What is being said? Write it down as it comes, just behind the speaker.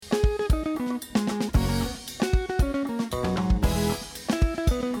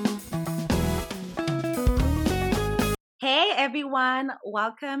everyone.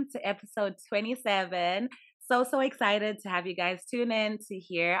 Welcome to episode 27. So excited to have you guys tune in to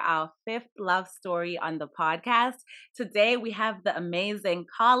hear our fifth love story on the podcast. Today, we have the amazing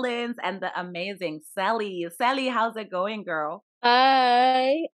Collins and the amazing Sally. Sally, how's it going, girl?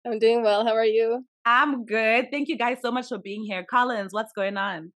 Hi, I'm doing well. How are you? I'm good. Thank you guys so much for being here. Collins, what's going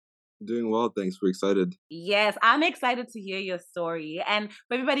on? Doing well, thanks. We're excited. Yes, I'm excited to hear your story. And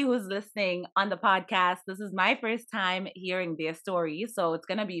for everybody who's listening on the podcast, this is my first time hearing their story. So it's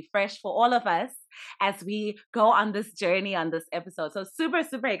going to be fresh for all of us as we go on this journey on this episode. So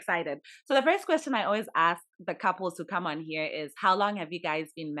super excited. So the first question I always ask the couples who come on here is, how long have you guys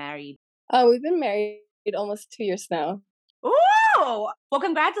been married? We've been married almost 2 years now. Ooh! Well,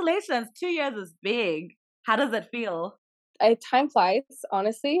 congratulations. 2 years is big. How does it feel? Time flies,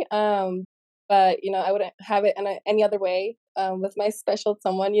 honestly. But I wouldn't have it any other way. With my special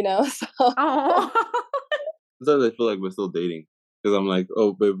someone, So Oh. Sometimes I feel like we're still dating because I'm like,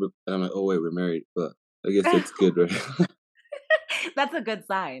 oh, babe, and I'm like, oh wait, we're married. But I guess that's good, right? That's a good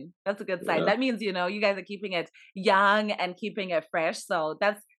sign. That's a good sign. Yeah. That means, you guys are keeping it young and keeping it fresh. So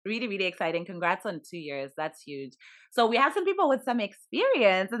that's really exciting. Congrats on 2 years. That's huge. So we have some people with some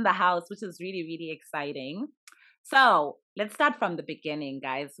experience in the house, which is really exciting. So let's start from the beginning,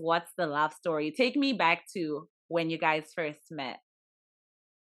 guys. What's the love story? Take me back to when you guys first met.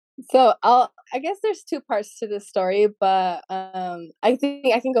 So I guess there's two parts to this story, but I think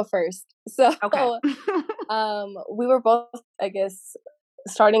I can go first. So Okay. we were both, I guess,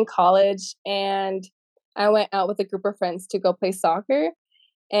 starting college, and I went out with a group of friends to go play soccer.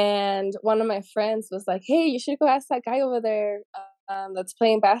 And one of my friends was like, "Hey, you should go ask that guy over there that's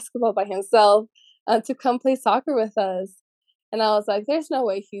playing basketball by himself to come play soccer with us." And I was like, "There's no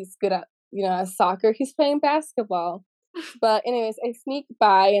way he's good at at soccer. He's playing basketball." But anyways, I sneaked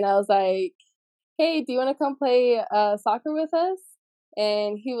by and I was like, "Hey, do you want to come play soccer with us?"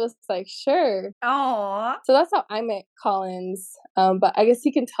 And he was like, "Sure." Oh. So that's how I met Collins. But I guess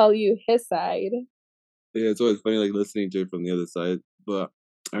he can tell you his side. Yeah, it's always funny like listening to it from the other side. But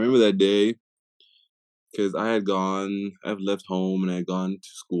I remember that day because I've left home and I had gone to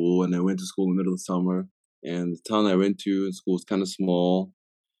school, and I went to school in the middle of summer. And the town I went to in school was kind of small,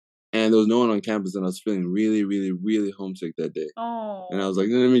 and there was no one on campus, and I was feeling really homesick that day. Oh. And I was like,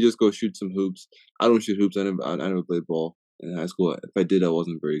 let me just go shoot some hoops. I don't shoot hoops. I never played ball in high school. If I did, I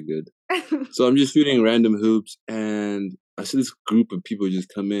wasn't very good. So I'm just shooting random hoops, and I see this group of people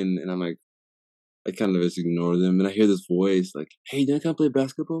just come in, and I'm like, I kind of just ignore them. And I hear this voice like, "Hey, you want to come play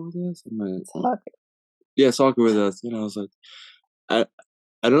basketball with us?" I'm like, Soccer. "Yeah, soccer with us." And I was like,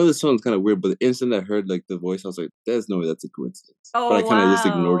 I know this sounds kind of weird, but the instant I heard like the voice, I was like, "There's no way that's a coincidence." Oh, But I kind of just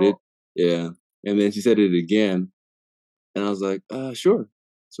ignored it. wow. Yeah. And then she said it again, and I was like, sure.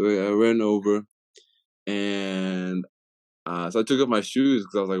 So I ran over, and so I took off my shoes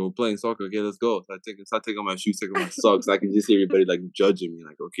because I was like, we're playing soccer. Okay, let's go. So I started taking off my shoes, taking off my socks. I can just see everybody like judging me,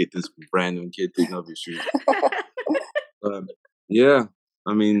 like, okay, this random kid taking off your shoes. Yeah,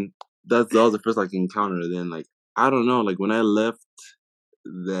 I mean, that was the first like encounter. Then like, I don't know, like when I left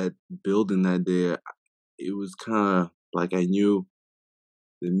that building that day, it was kind of like I knew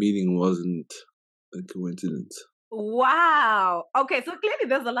the meeting wasn't a coincidence. Wow. Okay, so clearly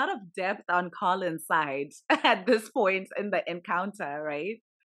there's a lot of depth on Colin's side at this point in the encounter, right?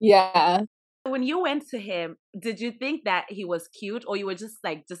 Yeah. When you went to him, did you think that he was cute, or you were just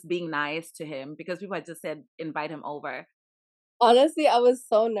being nice to him because people had just said invite him over? Honestly, I was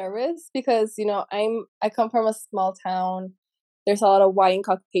so nervous because, I come from a small town. There's a lot of white and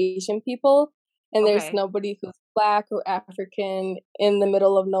Caucasian people, and there's Okay. nobody who's Black or African in the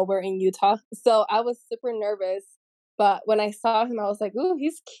middle of nowhere in Utah. So I was super nervous. But when I saw him, I was like, "Ooh,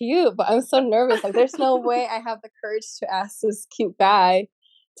 he's cute." But I'm so nervous. Like, there's no way I have the courage to ask this cute guy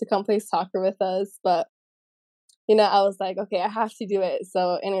to come play soccer with us. But, I was like, okay, I have to do it.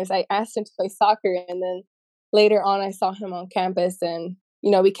 So anyways, I asked him to play soccer. And then later on, I saw him on campus, and,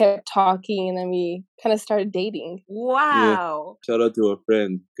 we kept talking, and then we kind of started dating. Wow. Yeah. Shout out to her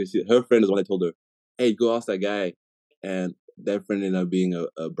friend, because her friend is the one that told her, "Hey, go ask that guy." And that friend ended up being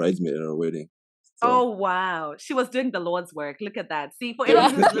a bridesmaid at our wedding. So. Oh, wow. She was doing the Lord's work. Look at that. See, for Yeah.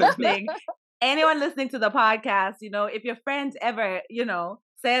 anyone who's listening, anyone listening to the podcast, if your friend ever,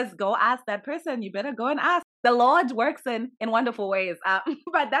 says, go ask that person, you better go and ask. The Lord works in wonderful ways.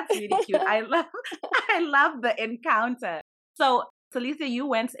 But that's really cute. I love the encounter. So, Selicia, you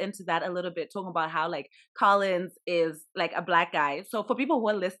went into that a little bit, talking about how Collins is like a Black guy. So for people who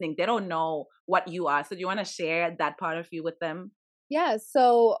are listening, they don't know what you are. So do you want to share that part of you with them? Yeah,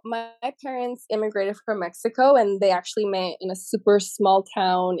 so my parents immigrated from Mexico, and they actually met in a super small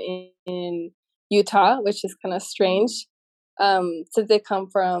town in Utah, which is kind of strange. since they come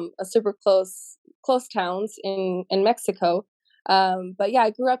from a super close towns in Mexico. But yeah,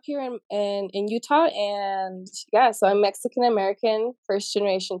 I grew up here in Utah, and yeah, so I'm Mexican American, first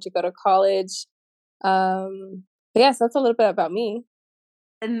generation to go to college. But yeah, so that's a little bit about me.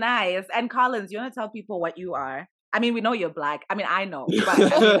 Nice. And Collins, you want to tell people what you are? I mean, we know you're Black. I mean, I know, but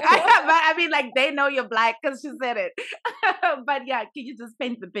I mean, like they know you're Black because she said it. But yeah, can you just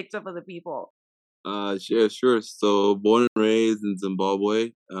paint the picture for the people? Sure. So born and raised in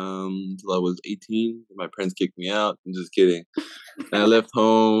Zimbabwe, until I was 18. My parents kicked me out. I'm just kidding. And I left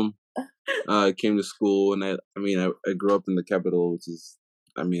home. I came to school, and I grew up in the capital, which is,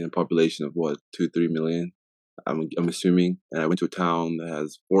 a population of what, 2-3 million. I'm assuming, and I went to a town that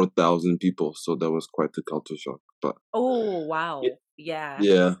has 4,000 people, so that was quite the culture shock. But oh wow,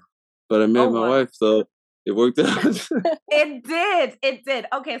 yeah. But I met my wife, so it worked out. It did.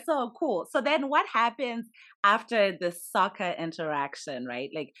 Okay, so cool. So then, what happens after the soccer interaction, right?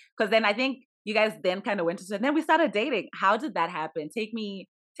 Like, because then I think you guys then kind of went into, and then we started dating. How did that happen? Take me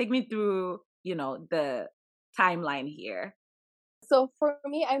through, the timeline here. So for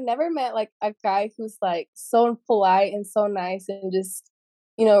me, I've never met like a guy who's like so polite and so nice and just,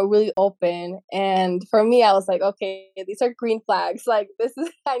 really open. And for me, I was like, okay, these are green flags. Like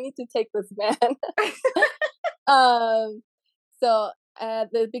I need to take this man. So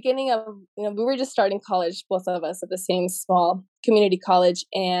at the beginning of, we were just starting college, both of us at the same small community college.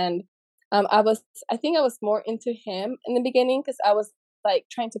 And I think I was more into him in the beginning because I was like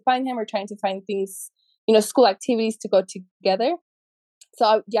trying to find him or trying to find things, school activities to go together.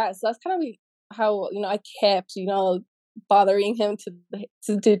 So so that's kind of how I kept bothering him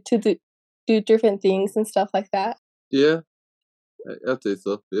to do different things and stuff like that. Yeah, I'd say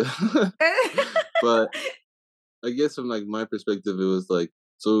so. Yeah, but I guess from like my perspective, it was like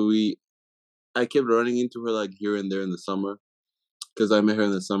I kept running into her like here and there in the summer because I met her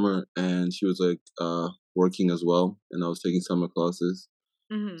in the summer and she was like working as well, and I was taking summer classes.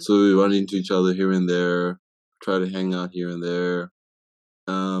 Mm-hmm. So we run into each other here and there, try to hang out here and there.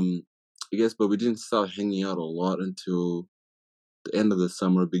 I guess, but we didn't start hanging out a lot until the end of the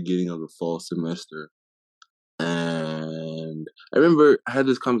summer, beginning of the fall semester. And I remember I had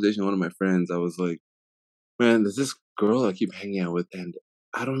this conversation with one of my friends. I was like, man, there's this girl I keep hanging out with, and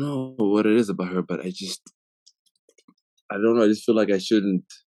I don't know what it is about her, but I don't know. I just feel like I shouldn't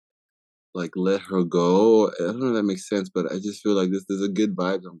like let her go. I don't know if that makes sense, but I just feel like there's a good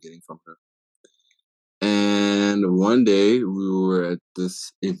vibe I'm getting from her. And one day we were at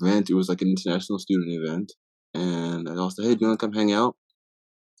this event. It was like an international student event. And I asked her, hey, do you want to come hang out?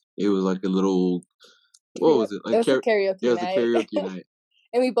 It was like a little, what was it? Like it was a karaoke night. Yeah, it was a karaoke night.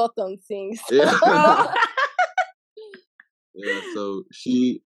 And we both don't sing. So. Yeah. Yeah, so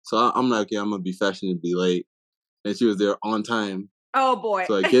I'm like, okay, I'm going to be fashionably late. And she was there on time. Oh, boy.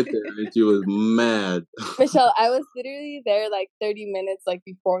 So I get there and she was mad. Michelle, I was literally there like 30 minutes like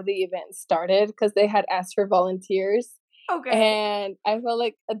before the event started because they had asked for volunteers. Okay. And I felt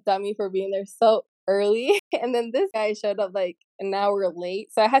like a dummy for being there so early. And then this guy showed up like an hour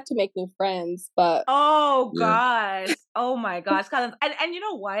late. So I had to make new friends. But oh gosh. Oh my gosh, Collins. And you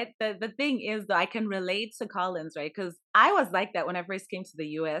know what? The thing is though, I can relate to Collins, right? Because I was like that when I first came to the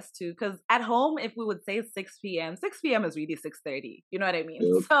US too. Because at home, if we would say 6 p.m., 6 p.m. is really 6:30. You know what I mean?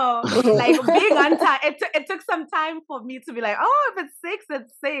 Yep. So like being on time, it took some time for me to be like, oh, if it's 6,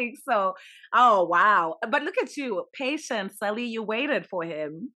 it's 6. So oh wow. But look at you, patience, Sally. You waited for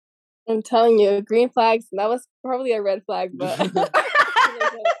him. I'm telling you, green flags. That was probably a red flag, but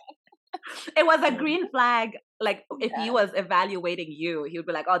it was a green flag. Like if he was evaluating you, he would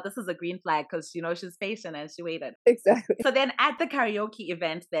be like, "Oh, this is a green flag because she's patient and she waited." Exactly. So then, at the karaoke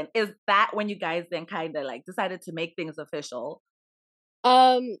event, then is that when you guys then kind of like decided to make things official?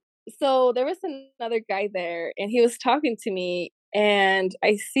 So there was another guy there, and he was talking to me, and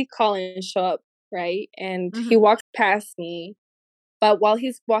I see Colin show up, right, and he walks past me. But while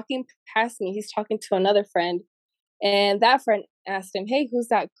he's walking past me, he's talking to another friend. And that friend asked him, hey, who's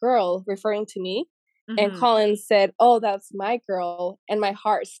that girl? Referring to me. Mm-hmm. And Colin said, oh, that's my girl. And my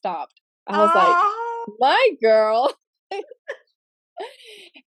heart stopped. I was like, my girl?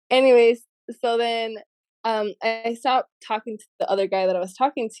 Anyways, so then I stopped talking to the other guy that I was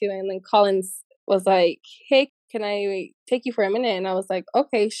talking to. And then Colin was like, hey, can I take you for a minute? And I was like,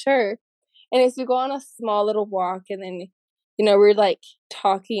 okay, sure. And as we go on a small little walk, and then we're like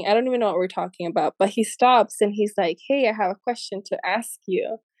talking. I don't even know what we're talking about, but he stops and he's like, hey, I have a question to ask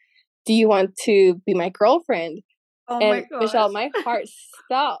you. Do you want to be my girlfriend? Oh and my gosh. Michelle, my heart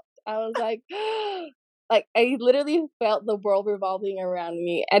stopped. I was like, like I literally felt the world revolving around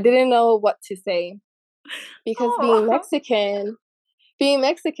me. I didn't know what to say. because Oh. being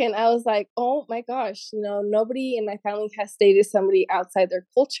Mexican, I was like, oh my gosh, nobody in my family has dated somebody outside their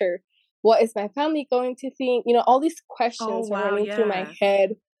culture. What is my family going to think? All these Oh questions were wow, running through my yeah. head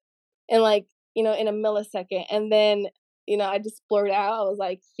in like, in a millisecond. And then, I just blurted out, I was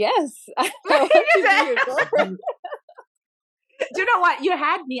like, yes, I want to be your girlfriend. Do you know what? You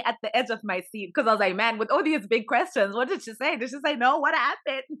had me at the edge of my seat because I was like, man, with all these big questions, what did she say? Did she say no? What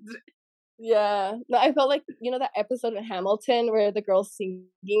happened? Yeah. No, I felt like, that episode in Hamilton where the girl's singing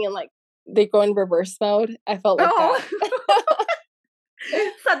and like they go in reverse mode. I felt like Oh. that.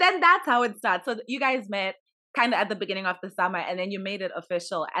 So then that's how it starts. So you guys met kind of at the beginning of the summer, and then you made it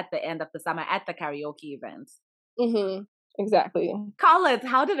official at the end of the summer at the karaoke event. Mm-hmm. Exactly. Collins,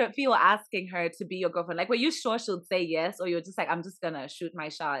 how did it feel asking her to be your girlfriend? Like, were you sure she would say yes, or you were just like, I'm just gonna shoot my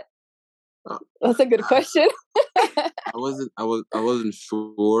shot? That's a good question. I wasn't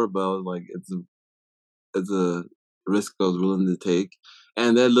sure, but I was like, it's a risk I was willing to take.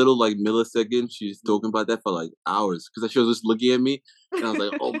 And that little like millisecond she's talking about that for like hours because she was just looking at me, and I was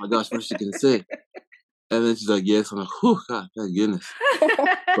like, oh my gosh, what is she gonna say? And then she's like, yes. I'm like, oh god, thank goodness.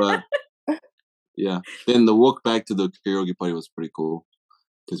 But yeah, then the walk back to the karaoke party was pretty cool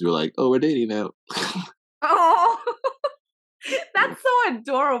because we were like, oh, we're dating now. Oh, that's so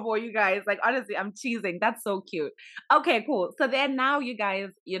adorable, you guys. Like, honestly, I'm cheesing. That's so cute. Okay, cool. So then now you guys,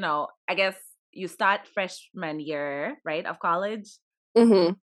 I guess you start freshman year, right, of college?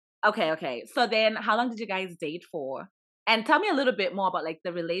 Mm-hmm. Okay. So then how long did you guys date for? And tell me a little bit more about like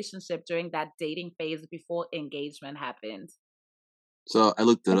the relationship during that dating phase before engagement happened. So I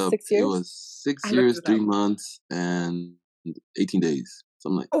looked it Like up. 6 years? It was I 6 looked years, it up. 3 months, and 18 days.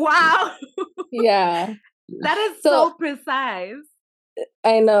 Something like that. Wow. Yeah. That is So so precise.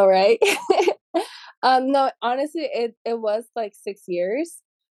 I know, right? No, honestly, it was like 6 years,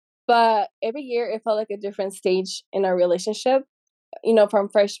 but every year it felt like a different stage in our relationship. From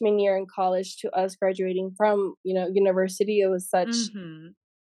freshman year in college to us graduating from, university, it was such Mm-hmm.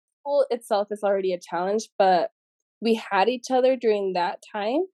 school itself is already a challenge, but we had each other during that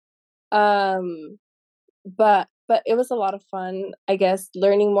time. Um, but it was a lot of fun, I guess,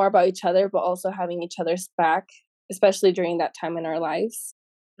 learning more about each other, but also having each other's back, especially during that time in our lives.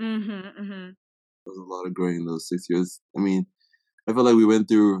 Mm-hmm. Mm-hmm. There was a lot of growing in those 6 years. I mean, I felt like we went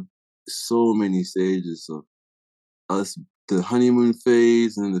through so many stages of us, the honeymoon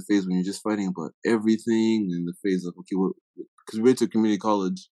phase, and then the phase when you're just fighting about everything, and the phase of, okay, because we went to community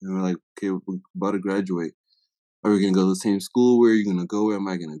college, and we're like, okay, we're about to graduate. Are we going to go to the same school? Where are you going to go? Where am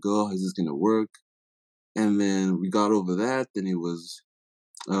I going to go? Is this going to work? And then we got over that. Then it was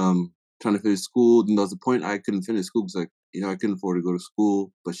trying to finish school. Then there was a point I couldn't finish school because I couldn't afford to go to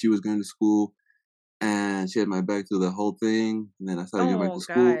school, but she was going to school. And she had my back through the whole thing. And then I started going back Oh, to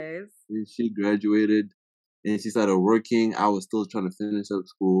school. guys. And she graduated. And she started working. I was still trying to finish up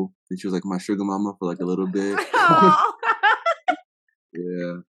school. And she was like my sugar mama for like a little bit. Oh.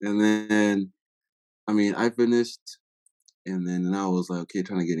 Yeah. And then, I mean, I finished. And then I was like, okay,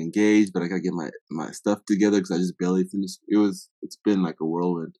 trying to get engaged, but I gotta get my stuff together because I just barely finished. It's been like a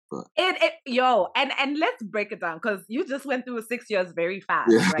whirlwind, but And let's break it down because you just went through 6 years very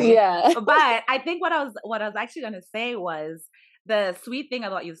fast, yeah. right? Yeah. But I think what I was actually gonna say was the sweet thing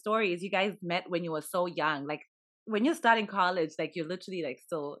about your story is you guys met when you were so young. Like when you're starting college, like you're literally like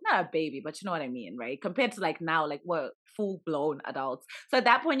still not a baby, but you know what I mean, right? Compared to like now, like we're full blown adults. So at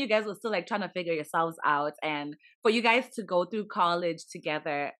that point, you guys were still like trying to figure yourselves out, and for you guys to go through college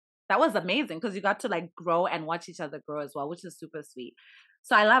together, that was amazing because you got to like grow and watch each other grow as well, which is super sweet.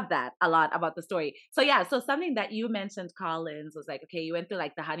 So I love that a lot about the story. So yeah, so something that you mentioned, Collins, was like, okay, you went through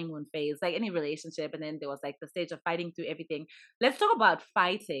like the honeymoon phase, like any relationship, and then there was like the stage of fighting through everything. Let's talk about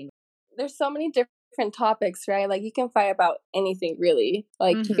fighting. There's so many different topics, right? Like you can fight about anything really.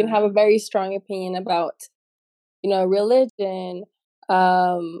 Like you can Mm-hmm. have a very strong opinion about, religion,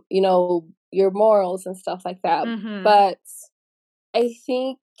 your morals and stuff like that. Mm-hmm. But I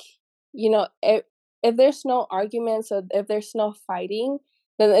think, if there's no arguments or if there's no fighting,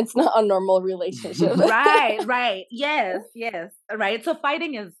 then it's not a normal relationship. Right. Yes. Right. So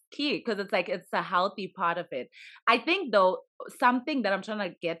fighting is key because it's like it's a healthy part of it. I think though, something that I'm trying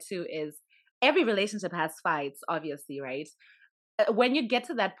to get to is every relationship has fights, obviously, right? When you get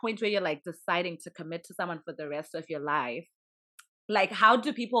to that point where you're like deciding to commit to someone for the rest of your life, like how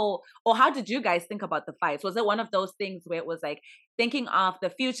did you guys think about the fights? Was it one of those things where it was like thinking of the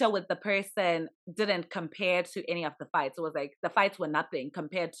future with the person didn't compare to any of the fights? It was like the fights were nothing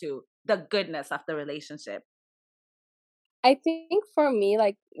compared to the goodness of the relationship. I think for me,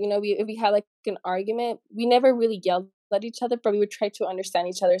 like, if we had like an argument, we never really yelled at each other, but we would try to understand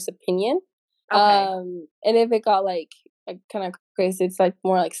each other's opinion. Okay. And if it got like kind of crazy, it's like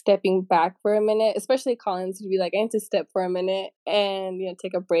more like stepping back for a minute. Especially Collins would be like, I need to step for a minute and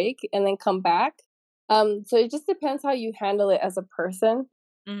take a break and then come back. So it just depends how you handle it as a person.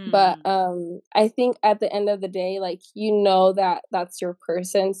 But I think at the end of the day, like that that's your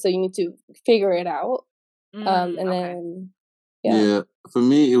person, so you need to figure it out. And okay. then Yeah, for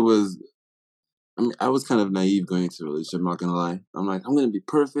me, it was. I mean, I was kind of naive going into the relationship. I'm not gonna lie. I'm like, I'm gonna be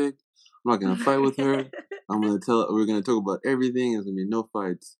perfect. I'm not gonna fight with her. We're gonna talk about everything. There's gonna be no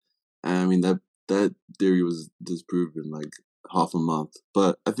fights. And I mean, that theory was disproved in like half a month.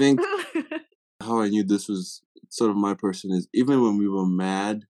 But I think how I knew this was sort of my person is even when we were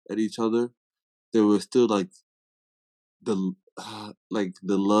mad at each other, there was still like the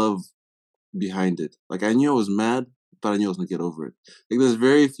love behind it. Like I knew I was mad, but I knew I was gonna get over it. Like there's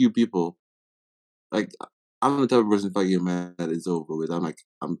very few people. Like I'm the type of person if I get mad, it's over with.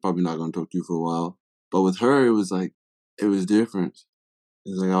 I'm probably not gonna talk to you for a while. But with her, it was like it was different.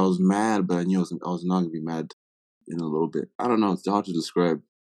 It's like I was mad, but I knew I was not gonna be mad in a little bit. I don't know. It's hard to describe.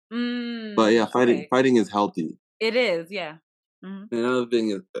 But yeah, Okay. fighting is healthy. It is, yeah. And another thing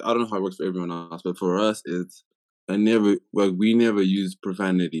is, I don't know how it works for everyone else, but for us, it's we never use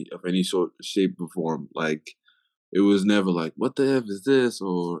profanity of any sort, shape, or form. Like it was never like, "What the f is this?"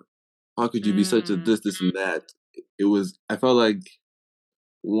 or "How could you be such a this, and that?" It was. I felt like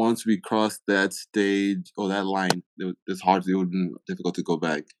once we crossed that stage or that line, it's hard. It would be difficult to go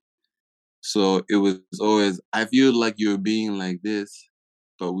back. So it was always. I feel like you're being like this,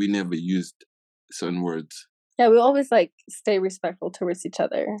 but we never used certain words. Yeah, we always like stay respectful towards each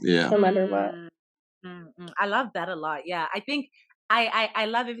other, no matter what. I love that a lot. Yeah, I think I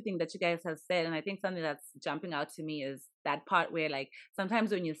love everything that you guys have said, and I think something that's jumping out to me is that part where like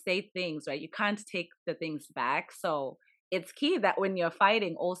sometimes when you say things, right, you can't take the things back. So it's key that when you're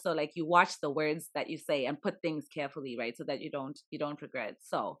fighting, also like you watch the words that you say and put things carefully, right, so that you don't regret.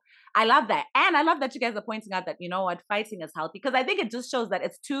 So I love that, and I love that you guys are pointing out that what fighting is healthy because I think it just shows that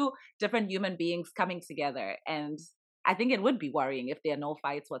it's two different human beings coming together and. I think it would be worrying if there are no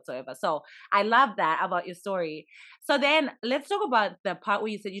fights whatsoever. So I love that about your story. So then let's talk about the part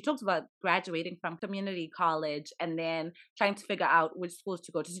where you said you talked about graduating from community college and then trying to figure out which schools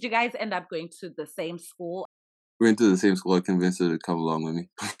to go to. Did you guys end up going to the same school? We went to the same school. I convinced her to come along with me.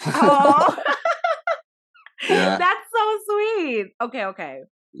 Oh, Yeah. That's so sweet. Okay.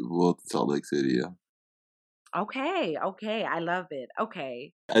 Both Salt Lake City, yeah. Okay. I love it.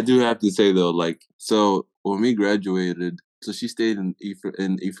 Okay. I do have to say though, like, so when we graduated, so she stayed in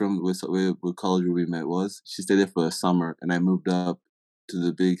Ephraim with college where we met was. She stayed there for a summer, and I moved up to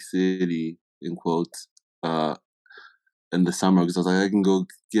the big city in quotes in the summer because I was like, I can go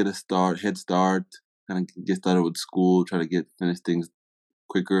get a head start, kind of get started with school, try to finish things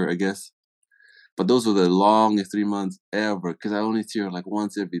quicker, I guess. But those were the longest 3 months ever because I only see her like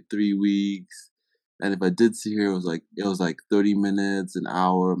once every 3 weeks. And if I did see her, it was like 30 minutes, an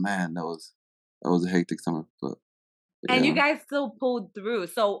hour. Man, that was a hectic summer. But yeah. And you guys still pulled through.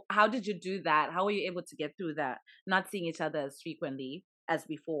 So how did you do that? How were you able to get through that? Not seeing each other as frequently as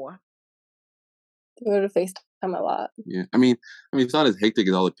before. We go to FaceTime a lot. Yeah. I mean, it's not as hectic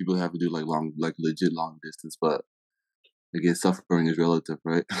as all the people have to do legit long distance, but I guess suffering is relative,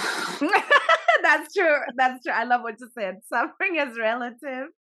 right? That's true. I love what you said. Suffering is relative.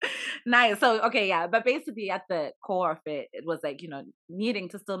 Nice. So, okay, yeah. But basically, at the core of it, it was like, needing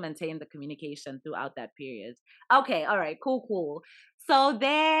to still maintain the communication throughout that period. Okay. All right. Cool. So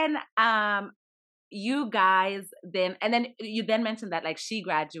then, you guys and then you then mentioned that like she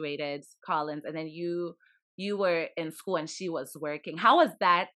graduated Collins and then you were in school and she was working. How was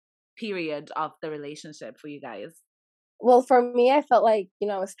that period of the relationship for you guys? Well, for me, I felt like,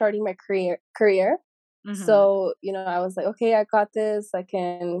 I was starting my career. So, I was like, okay, I got this. I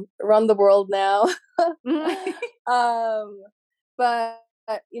can run the world now. But,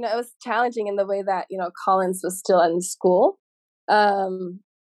 it was challenging in the way that, Collins was still in school.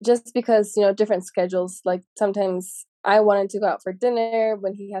 Just because, different schedules, like sometimes I wanted to go out for dinner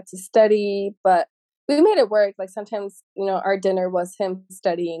when he had to study, but we made it work. Like sometimes, our dinner was him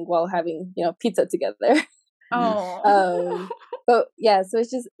studying while having, pizza together. Oh. But yeah, so it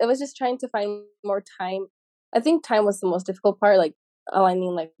was just trying to find more time. I think time was the most difficult part, like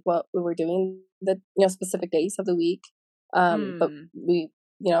aligning like what we were doing the specific days of the week. But we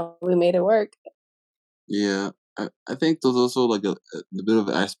we made it work. Yeah, I think there's also like a bit of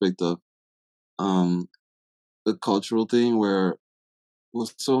an aspect of the cultural thing where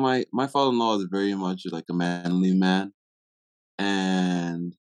so my father-in-law is very much like a manly man,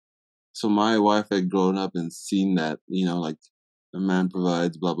 and so my wife had grown up and seen that, like a man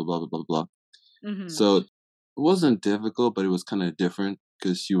provides, blah blah blah blah blah blah. Mm-hmm. So it wasn't difficult, but it was kind of different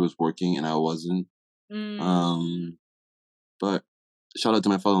because she was working and I wasn't. But shout out to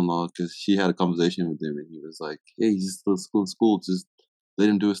my father-in-law because she had a conversation with him and he was like, "Hey, he's still school. Just let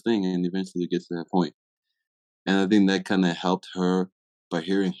him do his thing and eventually get to that point." And I think that kind of helped her by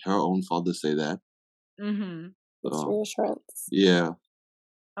hearing her own father say that. Mm-hmm. It's So reassurance. yeah.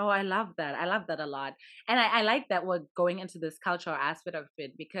 Oh, I love that. I love that a lot. And I like that we're going into this cultural aspect of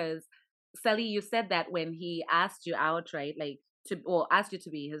it because, Sally, you said that when he asked you out, right? Like, or asked you to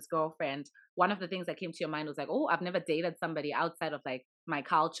be his girlfriend, one of the things that came to your mind was like, oh, I've never dated somebody outside of like my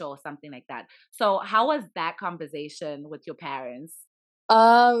culture or something like that. So how was that conversation with your parents?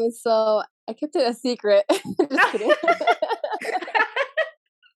 So I kept it a secret. Just kidding.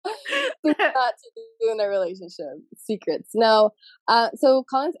 Things not to do in a relationship. Secrets. No. So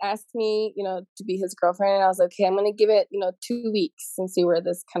Collins asked me, to be his girlfriend, and I was like, okay, I'm gonna give it, 2 weeks and see where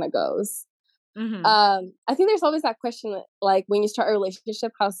this kind of goes. Mm-hmm. I think there's always that question, like when you start a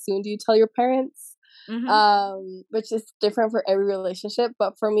relationship, how soon do you tell your parents? Mm-hmm. Which is different for every relationship,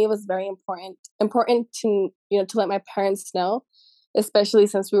 but for me, it was very important to to let my parents know, especially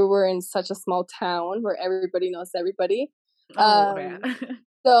since we were in such a small town where everybody knows everybody. Oh, yeah.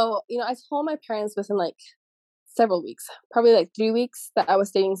 So, I told my parents within like several weeks, probably like 3 weeks, that I was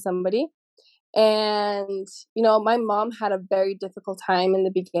dating somebody. And, my mom had a very difficult time in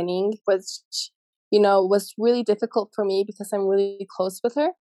the beginning, which, was really difficult for me because I'm really close with her.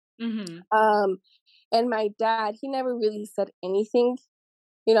 Mm-hmm. And my dad, he never really said anything,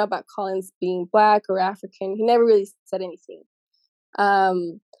 about Collins being Black or African. He never really said anything.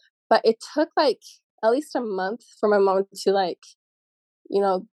 But it took like at least a month for my mom to like,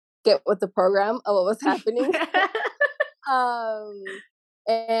 get with the program of what was happening.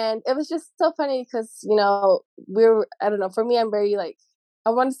 And it was just so funny because, I don't know, for me, I'm very like,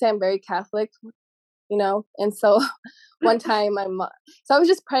 I want to say I'm very Catholic, and so one time so I was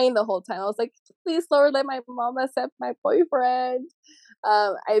just praying the whole time. I was like, please, Lord, let my mom accept my boyfriend.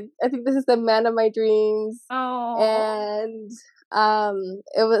 I think this is the man of my dreams. Oh. And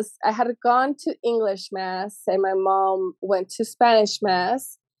I had gone to English mass and my mom went to Spanish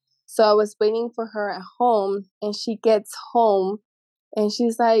mass. So I was waiting for her at home and she gets home and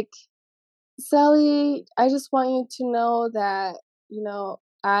she's like, Sally, I just want you to know that,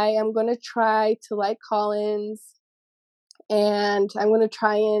 I am going to try to like Collins and I'm going to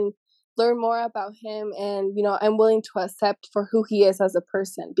try and learn more about him. And, I'm willing to accept for who he is as a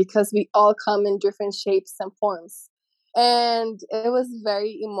person because we all come in different shapes and forms. And it was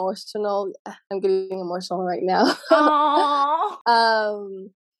very emotional. I'm getting emotional right now.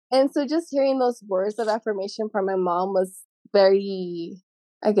 And so just hearing those words of affirmation from my mom was very,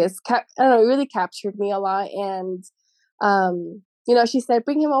 I guess, I don't know, it really captured me a lot. And, she said,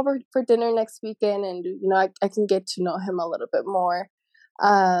 bring him over for dinner next weekend and, I can get to know him a little bit more.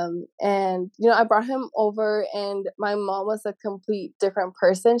 And, I brought him over and my mom was a complete different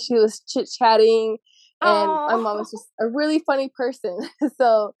person. She was chit-chatting and my mom was just a really funny person.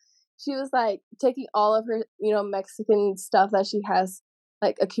 So she was like taking all of her, Mexican stuff that she has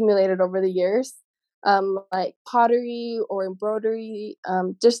like accumulated over the years, like pottery or embroidery,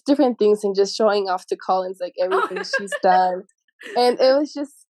 just different things and just showing off to Collins like everything she's done. And it was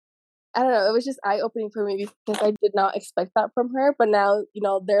just, I don't know, it was just eye-opening for me because I did not expect that from her. But now,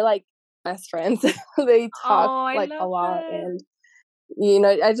 they're like best friends. They talk like a lot. And,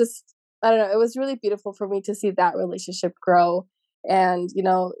 I don't know, it was really beautiful for me to see that relationship grow. And,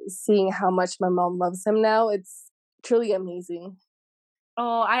 seeing how much my mom loves him now, it's truly amazing.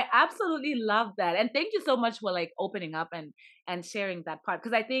 Oh, I absolutely love that. And thank you so much for like opening up and sharing that part.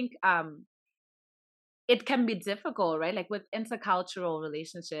 Because I think it can be difficult, right? Like with intercultural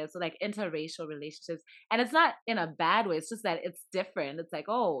relationships or like interracial relationships. And it's not in a bad way. It's just that it's different. It's like,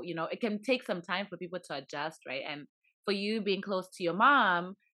 oh, it can take some time for people to adjust, right? And for you being close to your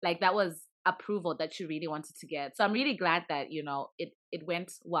mom, like that was approval that you really wanted to get. So I'm really glad that, it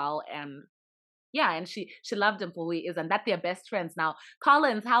went well. And yeah, and she loved him for who he is and that they're best friends now.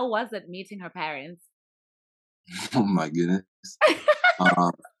 Collins, how was it meeting her parents? Oh my goodness.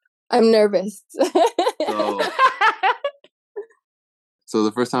 I'm nervous. So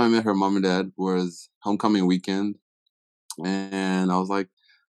the first time I met her mom and dad was homecoming weekend. And I was like,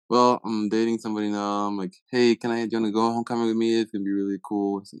 well, I'm dating somebody now. I'm like, hey, do you want to go homecoming with me? It's going to be really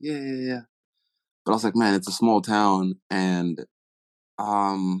cool. He's like, yeah. But I was like, man, it's a small town. And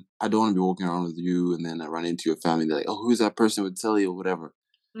I don't want to be walking around with you. And then I run into your family. They're like, oh, who's that person with Telly or whatever?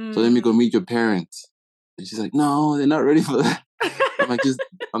 So let me go meet your parents. And she's like, no, they're not ready for that. I'm like,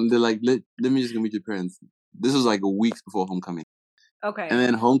 they're like, let me just go meet your parents. This was like a week before homecoming. Okay. And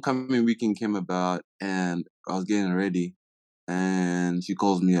then homecoming weekend came about, and I was getting ready, and she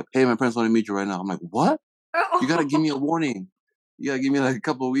calls me up. Hey, my parents want to meet you right now. I'm like, what? You gotta give me a warning. You gotta give me like a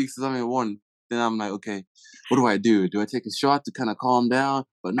couple of weeks to tell me a warning. Then I'm like, okay, what do I do? Do I take a shot to kind of calm down?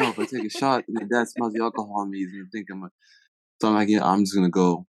 But no, if I take a shot, and my dad smells the alcohol on me, he's gonna think so I'm like, yeah, I'm just gonna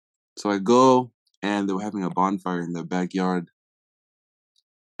go. So I go, and they were having a bonfire in their backyard.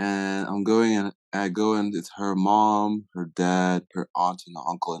 And I go, and it's her mom, her dad, her aunt, and her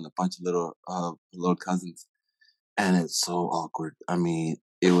uncle, and a bunch of little cousins. And it's so awkward. I mean,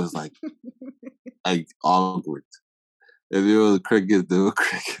 it was like awkward. If there were crickets, there were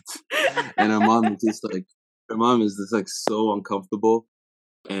crickets. And her mom is just like so uncomfortable.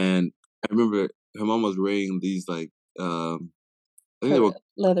 And I remember her mom was wearing these like I think they were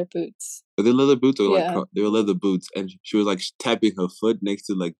leather boots. Were they leather boots or Yeah. like they were leather boots, and she was like tapping her foot next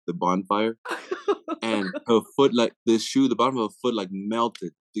to like the bonfire, and her foot like the bottom of her foot like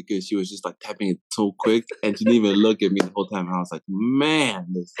melted because she was just like tapping it so quick, and she didn't even look at me the whole time. And I was like, man,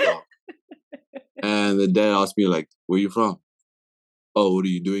 this sucks. And the dad asked me like, "Where you from?" "Oh, what are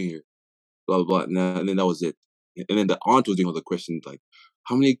you doing here?" Blah blah blah. And then that was it. And then the aunt was doing all the questions like,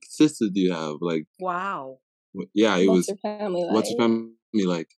 "How many sisters do you have?" Like, wow. yeah, it What's was. your family like? What's your family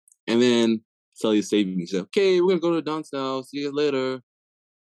like? And then Sally saved me. She said, "Okay, we're gonna go to the dance now. See you later."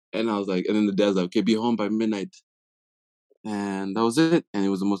 And I was like, and then the dad's like, "Okay, be home by midnight." And that was it. And it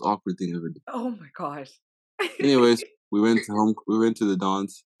was the most awkward thing I ever did. Oh my gosh. Anyways, we went to home. We went to the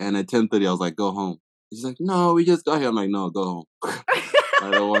dance, and at 10:30, I was like, "Go home." She's like, "No, we just got here." I'm like, "No, go home.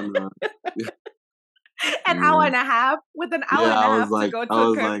 I don't want to." An hour and a half with an hour Yeah, and a I was half to like, go I to a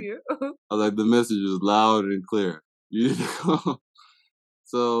was like, curfew. the message was loud and clear. You need to go.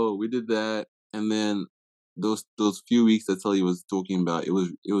 So we did that, and then those few weeks that Tully was talking about, it was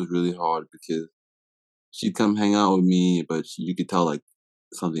really hard because she'd come hang out with me, but you could tell like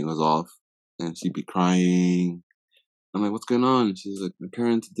something was off, and she'd be crying. I'm like, "What's going on?" And she's like, "My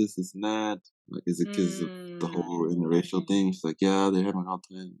parents did this and that. Like, is it because of the whole interracial thing?" She's like, "Yeah, they're having a hard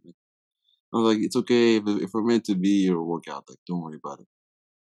time." Like, I was like, "It's okay if we're meant to be, it'll work out. Like, don't worry about it."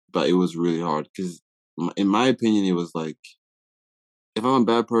 But it was really hard because, in my opinion, it was like, if I'm a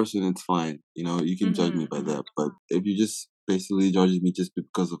bad person, it's fine. You know, you can judge me by that. But if you just basically judging me just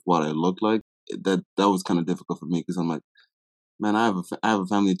because of what I look like, that was kind of difficult for me because I'm like, man, I have a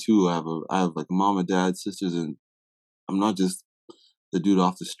family too. I have like a mom and dad, sisters, and I'm not just the dude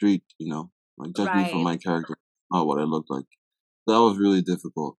off the street. You know, like judge me for Right. my character, not what I look like. That was really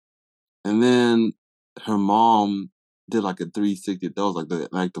difficult. And then her mom did like a 360. That was like the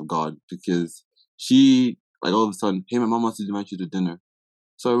act of God because she like all of a sudden, hey, my mom wants to invite you to dinner.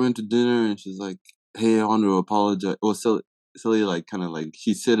 So I went to dinner, and she's like, "Hey, I want to apologize." Well, Celia like kind of like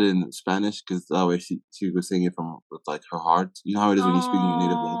she said it in Spanish because that way she was saying it from with like her heart. You know how it is when you're speaking your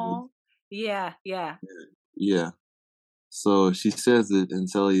native language. Oh. Yeah, yeah. Yeah. So she says it, and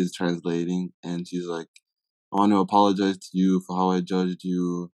Celia is translating, and she's like, "I want to apologize to you for how I judged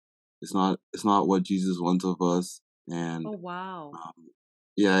you. It's not what Jesus wants of us." And Oh wow.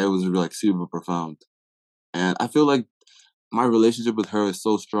 yeah, it was like super profound. And I feel like my relationship with her is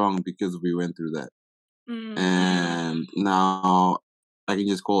so strong because we went through that. And now I can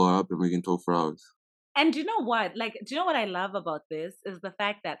just call her up and we can talk for hours. And do you know what? Like, do you know what I love about this is the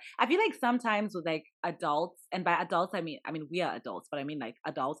fact that I feel like sometimes with like adults, and by adults I mean we are adults, but I mean like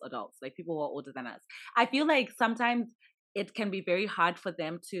adults, like people who are older than us. I feel like sometimes it can be very hard for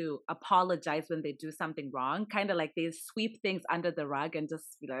them to apologize when they do something wrong. Kind of like they sweep things under the rug and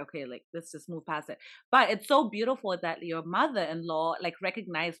just be like, okay, like let's just move past it. But it's so beautiful that your mother-in-law like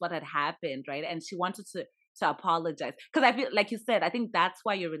recognized what had happened, right? And she wanted to apologize, because I feel like you said, I think that's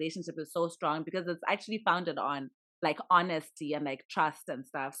why your relationship is so strong, because it's actually founded on like honesty and like trust and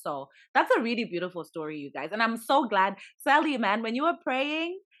stuff. So that's a really beautiful story, you guys, and I'm so glad. Sally, man, when you were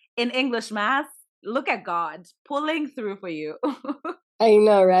praying in English mass, look at God pulling through for you. I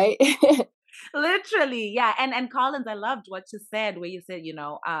know, right? Literally, yeah. And Collins, I loved what you said, where you said,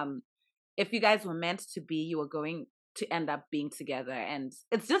 if you guys were meant to be, you were going to end up being together. And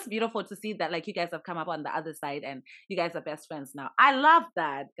it's just beautiful to see that like you guys have come up on the other side and you guys are best friends now. I love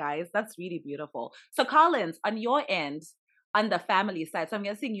that, guys. That's really beautiful. So Collins, on your end, on the family side, so I'm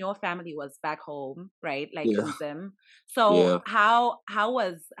guessing your family was back home, right? Like Yeah. in Zim. So Yeah. how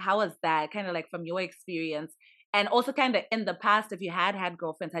was that kind of like from your experience? And also kind of in the past, if you had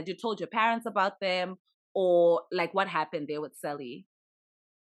girlfriends, had you told your parents about them, or like what happened there with Sally?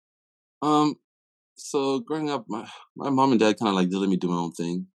 So growing up, my mom and dad kind of like just let me do my own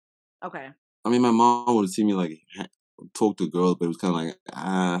thing. Okay. I mean, my mom would see me like talk to girls, but it was kind of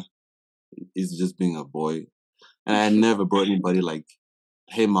like he's just being a boy. And I had never brought anybody like,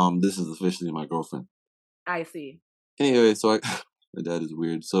 hey, mom, this is officially my girlfriend. I see. Anyway, so my dad is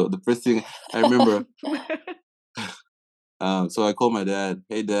weird. So the first thing I remember, so I called my dad.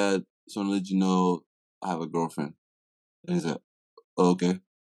 Hey, dad, just want to let you know I have a girlfriend. And he's like, oh, okay.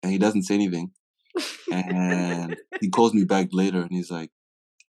 And he doesn't say anything. And he calls me back later, and he's like,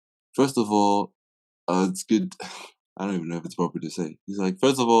 first of all, it's good. I don't even know if it's proper to say. He's like,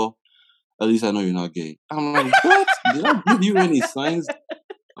 first of all, at least I know you're not gay. I'm like, what? Did I give you any signs?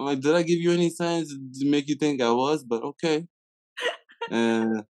 I'm like, did I give you any signs to make you think I was? But okay.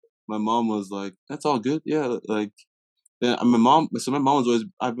 And my mom was like, that's all good. Yeah, like, yeah, my mom was always,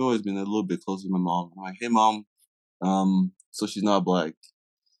 I've always been a little bit close with my mom. I'm like, hey, mom, so she's not black.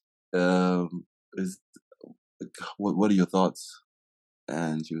 Is what are your thoughts?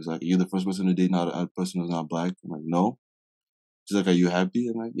 And she was like, you're the first person to date not a person who's not black. I'm like, no. She's like, are you happy?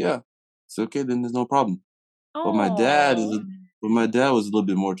 I'm like, yeah. It's okay, then there's no problem. But my dad Oh. was a little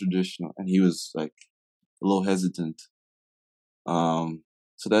bit more traditional, and he was like a little hesitant.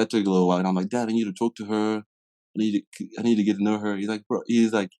 So that took a little while, and I'm like, Dad, I need to talk to her. I need to get to know her. He's like, bro, you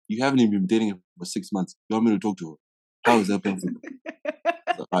haven't even been dating her for 6 months. You want me to talk to her? How is that possible?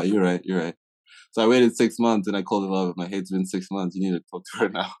 So, you're right. So I waited 6 months, and I called her up. I'm like, hey, it's been 6 months. You need to talk to her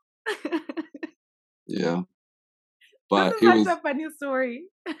now. Yeah, This but is it such was a funny story.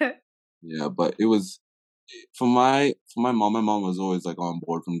 yeah, but it was for my mom. My mom was always like on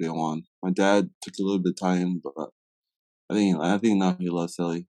board from day one. My dad took a little bit of time, but I think now he loves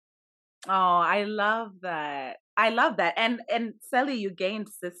Sally. Oh, I love that. I love that. And Sally, you gained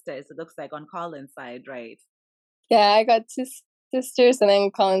sisters, it looks like, on Colin's side, right? Yeah, I got two sisters, and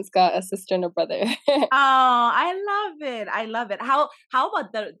then Colin's got a sister and a brother. Oh, I love it. I love it. How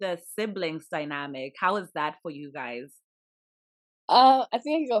about the siblings dynamic? How is that for you guys? I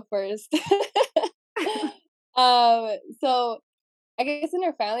think I can go first. So I guess in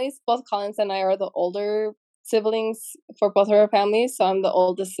our families, both Collins and I are the older siblings for both of our families. So I'm the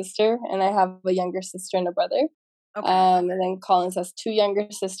oldest sister, and I have a younger sister and a brother. Okay. And then Collins has two younger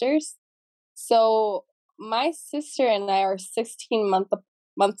sisters. So my sister and I are 16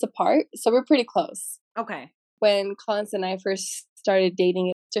 months apart, so we're pretty close. Okay. When Collins and I first started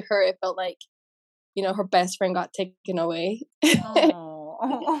dating, to her it felt like, her best friend got taken away.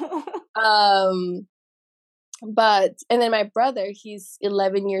 Oh. um and then my brother, he's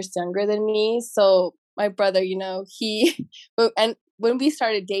 11 years younger than me. So my brother, he and when we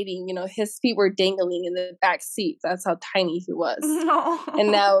started dating, his feet were dangling in the back seat. That's how tiny he was. No.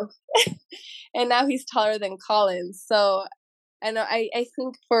 And now and now he's taller than Collins. So I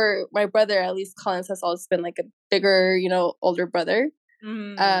think for my brother, at least Collins has always been like a bigger, older brother.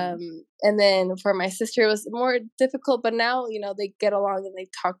 Mm. And then for my sister, it was more difficult, but now, they get along and they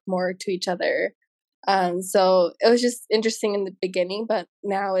talk more to each other. So it was just interesting in the beginning, but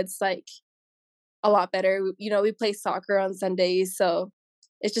now it's like a lot better. We play soccer on Sundays, so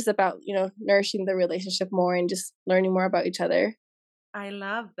it's just about, nourishing the relationship more and just learning more about each other. I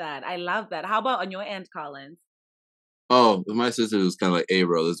love that. I love that. How about on your end, Collins? Oh, my sister was kind of like, hey,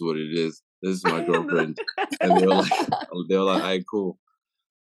 bro, this is what it is. This is my girlfriend. And they were like, all right, cool.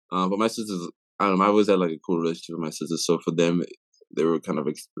 But my sisters, I don't know, I always had like a cool relationship with my sisters. So for them, they were kind of,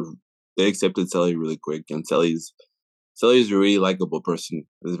 they accepted Sally really quick. And Sally's a really likable person.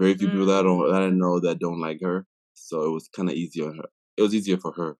 There's very few people that I know that don't like her. So it was kind of easier on her. It was easier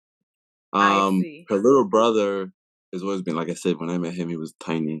for her. I see. Her little brother has always been, like I said, when I met him, he was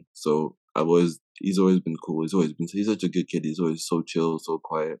tiny. So he's always been cool. He's such a good kid. He's always so chill, so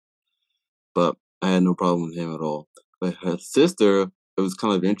quiet. But I had no problem with him at all. But her sister, it was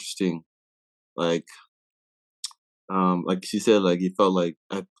kind of interesting. Like she said, like he felt like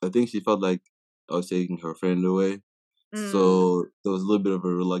I think she felt like I was taking her friend away. So there was a little bit of a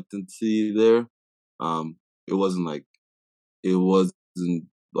reluctancy there. It wasn't like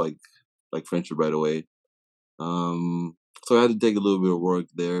friendship right away. So I had to take a little bit of work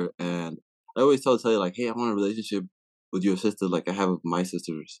there, and I always tell Sally like, "Hey, I want a relationship with your sister, like I have with my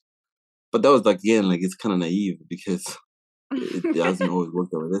sisters." But that was like again, like it's kind of naive because it doesn't always work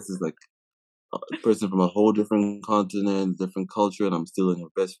that way. This is like a person from a whole different continent, different culture, and I'm still her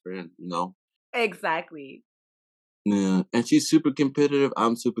best friend. Exactly. Yeah, and she's super competitive.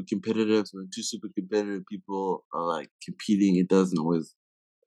 I'm super competitive. So when two super competitive people are like competing, it doesn't always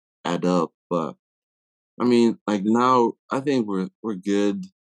add up. But I mean, like now, I think we're good.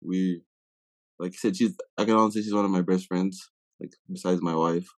 We like I said, I can honestly say she's one of my best friends, like besides my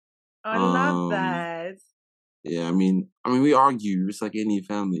wife. I love Um, that. yeah, we argue just like any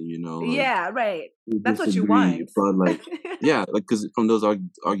family, like Yeah, right. we That's what you disagree, want. but like yeah, like because from those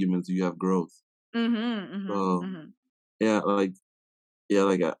arguments you have growth. So yeah,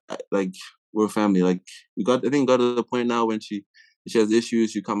 like we're family. Like I think got to the point now when she has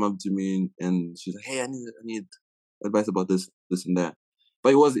issues, she come up to me and she's like, "Hey, I need advice about this and that."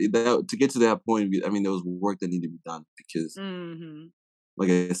 But it was that to get to that point. I mean, there was work that needed to be done because, like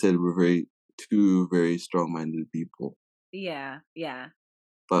I said, we're two very strong-minded people. Yeah, yeah.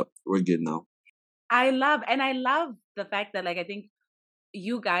 But we're good now. I love the fact that, like, I think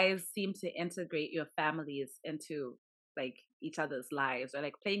you guys seem to integrate your families into like each other's lives, or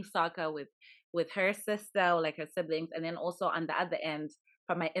like playing soccer with her sister or like her siblings, and then also on the other end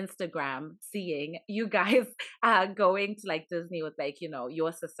from my Instagram seeing you guys going to like Disney with like, you know,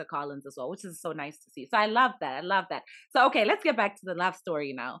 your sister Collins as well, which is so nice to see. So I love that. So okay, let's get back to the love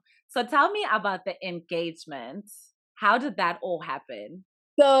story now. So tell me about the engagement. How did that all happen?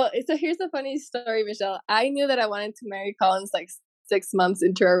 So here's a funny story, Michelle. I knew that I wanted to marry Collins like 6 months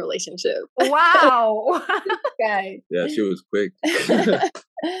into our relationship. Wow. Guy. Yeah, she was quick.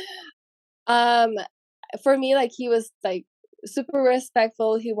 For me, like, he was like super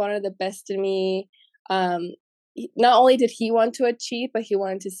respectful. He wanted the best in me. Not only did he want to achieve, but he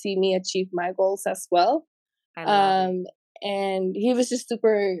wanted to see me achieve my goals as well. I love it. And he was just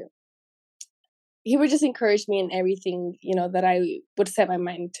he would just encourage me in everything, you know, that I would set my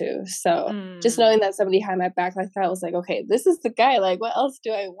mind to. So just knowing that somebody had my back like that, I was like, okay, this is the guy. Like, what else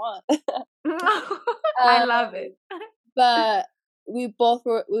do I want? I love it. But we both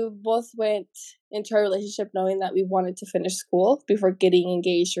went into our relationship knowing that we wanted to finish school before getting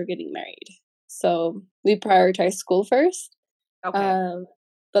engaged or getting married. So we prioritized school first. Okay.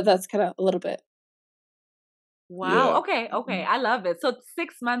 But that's kind of a little bit. Wow. Yeah. Okay. I love it. So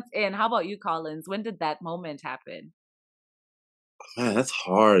 6 months in, how about you, Collins? When did that moment happen? Man, that's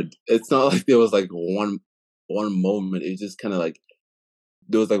hard. It's not like there was like one moment. It just kind of like,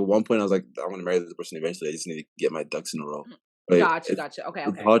 there was like one point I was like, I want to marry this person eventually. I just need to get my ducks in a row. Right? Gotcha. Okay.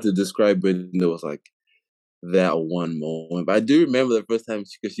 It's hard to describe when there was like that one moment. But I do remember the first time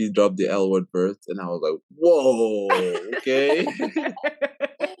she dropped the L word first, and I was like, whoa, okay.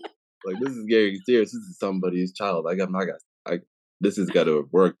 Like, this is getting serious. This is somebody's child. This has got to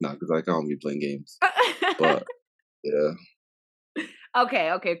work now because I can't be playing games. But yeah.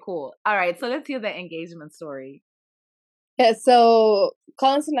 Okay, cool. All right, so let's hear the engagement story. Yeah, so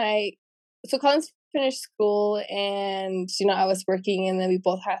Collins finished school, and, you know, I was working, and then we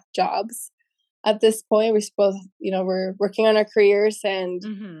both had jobs. At this point, we're both, you know, we're working on our careers,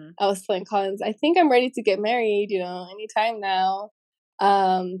 and I was telling Collins, I think I'm ready to get married, you know, anytime now.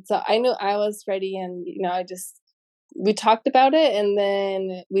 So I knew I was ready, and, you know, we talked about it, and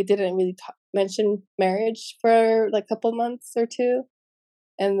then we didn't really mention marriage for like a couple months or two.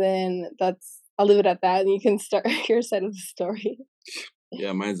 And then I'll leave it at that, and you can start your side of the story.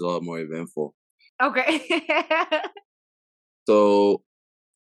 Yeah, mine's a lot more eventful. Okay. So,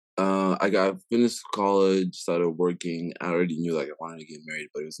 I got finished college, started working. I already knew like I wanted to get married,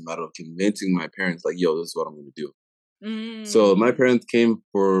 but it was a matter of convincing my parents, like, yo, this is what I'm going to do. So my parents came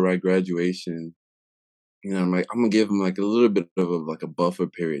for my graduation. You know, I'm like, I'm gonna give them like a little bit of like a buffer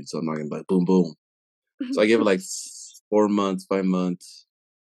period, so I'm not gonna be like boom, boom. So I gave it like 4 months, 5 months,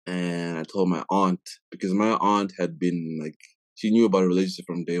 and I told my aunt, because my aunt had been like, she knew about a relationship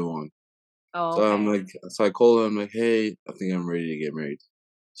from day one. Oh, so okay. I'm like, so I called her. I'm like, hey, I think I'm ready to get married.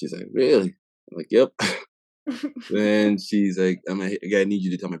 She's like, really? I'm like, yep. Then she's like, I need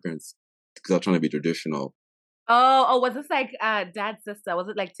you to tell my parents because I'm trying to be traditional. Oh, was this like dad's sister? Was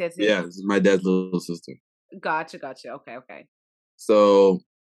it like Tete? Yeah, this is my dad's little sister. Gotcha. Okay. So,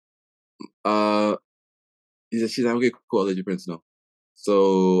 she's like, okay, cool, I'll let your parents know.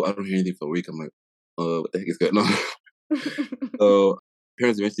 So I don't hear anything for a week. I'm like, what the heck is going on? So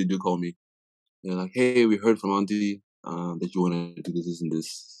parents eventually do call me. They're like, hey, we heard from auntie that you want to do this and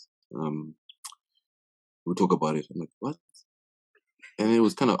this. We'll talk about it. I'm like, what? And it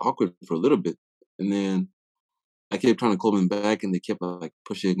was kind of awkward for a little bit. And then I kept trying to call them back, and they kept like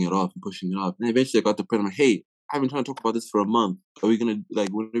pushing it off. And eventually I got to the point, I'm like, hey, I've been trying to talk about this for a month. When are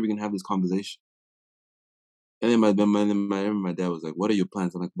we gonna have this conversation? And then my dad was like, what are your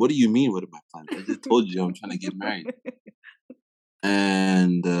plans? I'm like, what do you mean, what are my plans? I just told you I'm trying to get married.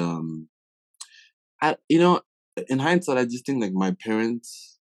 And in hindsight, I just think like my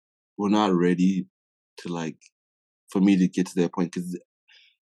parents were not ready to like for me to get to that point, because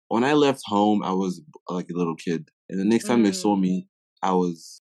when I left home, I was like a little kid, and the next time they saw me, I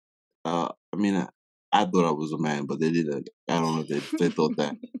was I thought I was a man, but they didn't. I don't know if they thought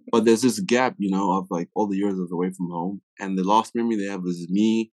that. But there's this gap, of like all the years I was away from home, and the last memory they have is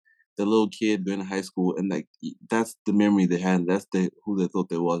me the little kid going to high school, and like that's the memory they had. That's who they thought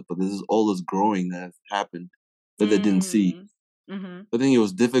they was. But this is all this growing that has happened that they didn't see. Mm-hmm. I think it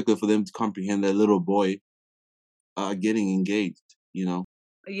was difficult for them to comprehend that little boy getting engaged.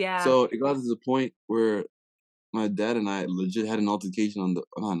 Yeah. So it got to the point where my dad and I legit had an altercation on the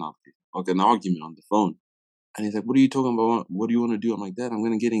not an altercation, okay, an argument on the phone. And he's like, "What are you talking about? What do you want to do?" I'm like, "Dad, I'm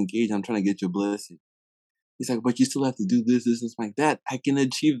gonna get engaged. I'm trying to get your blessing." He's like, "But you still have to do this, this, this." I'm like, "Dad, I can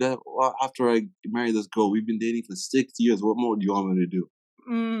achieve that after I marry this girl. We've been dating for 6 years. What more do you want me to do?"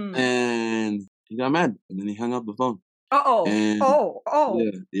 And he got mad, and then he hung up the phone. And Oh.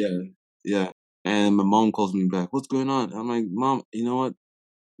 yeah. And my mom calls me back. "What's going on?" I'm like, "Mom, you know what?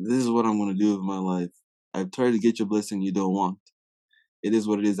 This is what I'm gonna do with my life. I've tried to get your blessing you don't want. It is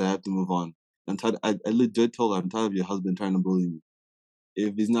what it is. I have to move on. I'm tired. I legit told her I'm tired of your husband trying to bully me.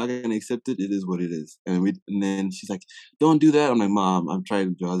 If he's not gonna accept it, it is what it is." And then she's like, "Don't do that." I'm like, "Mom, I'm trying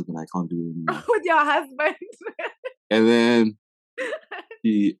with your husband. I can't do it anymore." With your husband. And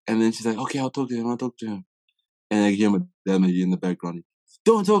then she's like, "Okay, I'll talk to him. I'll talk to him." And I hear my dad in the background.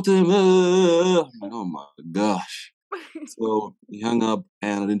 "Don't talk to him." I'm like, "Oh my gosh." So he hung up,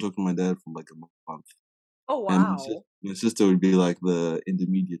 and I didn't talk to my dad for like a month. Oh, And wow. my sister would be like the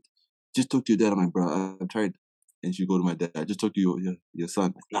intermediate. "Just talk to your dad." I'm like, "Bro, I've tried." And she'd go to my dad. "Just talk to your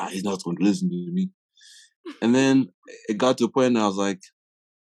son." Like, "Nah, he's not going to listen to me." And then it got to a point, and I was like,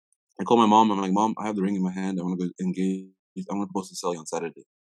 I called my mom. I'm like, "Mom, I have the ring in my hand. I want to go engage. I'm going to propose to Sally on Saturday.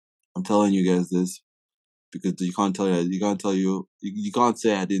 I'm telling you guys this because you can't tell you can't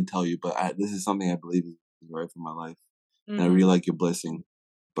say I didn't tell you, but this is something I believe is right for my life. And I really like your blessing,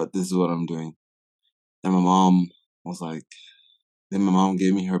 but this is what I'm doing." And my mom was like, then my mom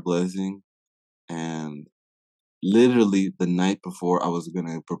gave me her blessing, and literally the night before I was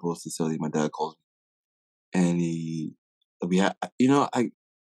gonna propose to Sally, my dad calls me, and we had, I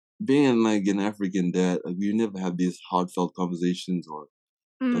being like an African dad, like we never have these heartfelt conversations or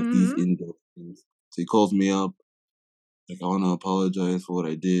like these Mm-hmm. in-depth things. So he calls me up, like, "I want to apologize for what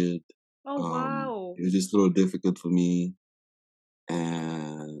I did. Oh, wow. It was just a little difficult for me,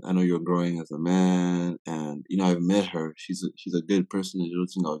 and I know you're growing as a man, and I've met her. She's a good person, and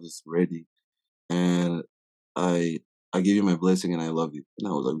I was just ready, and I give you my blessing, and I love you." And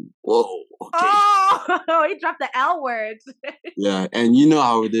I was like, "Whoa, okay." Oh, he dropped the L word. Yeah, and you know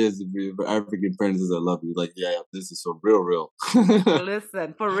how it is for African parents is "I love you." Like, yeah, this is so real.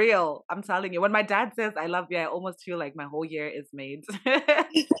 Listen, for real, I'm telling you. When my dad says I love you, I almost feel like my whole year is made.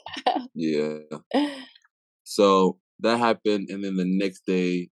 Yeah. So that happened, and then the next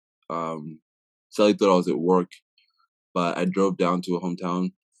day, Sally thought I was at work, but I drove down to a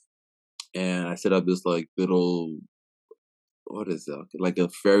hometown, and I set up this like little, what is that? Like a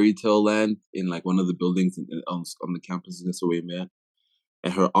fairy tale land in like one of the buildings on the campus. That's where we met.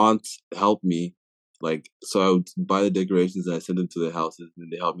 And her aunt helped me, like, so I would buy the decorations and I send them to the houses,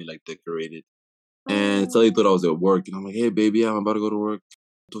 and they helped me like decorate it. And Sally thought I was at work, and I'm like, "Hey, baby, yeah, I'm about to go to work.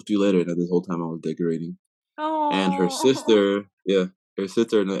 Talk to you later." And this whole time I was decorating. And her Oh. sister, yeah, her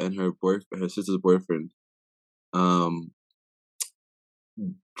sister and her sister's boyfriend, um,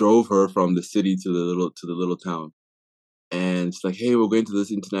 drove her from the city to the little town. And she's like, "Hey, we're going to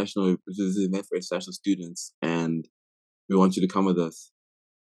this event for international students, and we want you to come with us."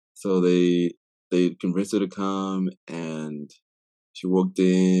 So they convinced her to come, and she walked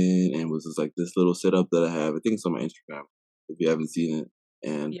in, and was just like this little setup that I have. I think it's on my Instagram if you haven't seen it.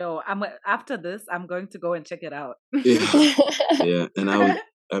 And Yo, after this, I'm going to go and check it out. yeah, yeah. And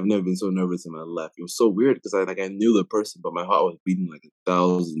I've never been so nervous in my life. It was so weird because I knew the person, but my heart was beating like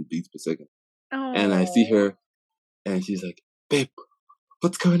 1,000 beats per second. And I see Oh. her, and she's like, "Babe,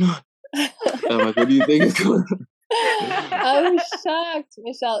 what's going on?" I'm like, "What do you think is going on?" I was shocked,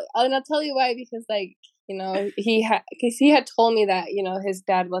 Michelle. And I'll tell you why, because he had told me that, his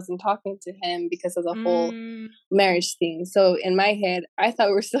dad wasn't talking to him because of the whole marriage thing. So in my head, I thought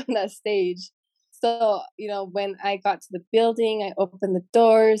we were still in that stage. So, when I got to the building, I opened the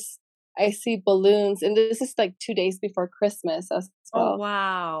doors, I see balloons, and this is like 2 days before Christmas as Oh, well.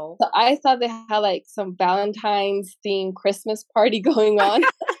 wow. So I thought they had like some Valentine's themed Christmas party going on.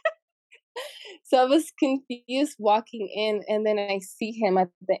 So I was confused walking in, and then I see him at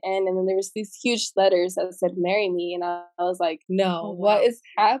the end, and then there was these huge letters that said "Marry Me," and I was like, "No, Oh, what wow. is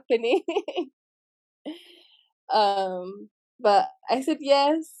happening?" But I said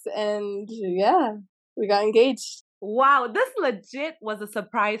yes, and yeah, we got engaged. Wow, this legit was a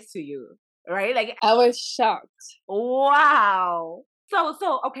surprise to you, right? Like, I was shocked. wow.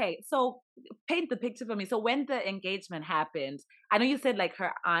 Okay, so paint the picture for me. So when the engagement happened, I know you said like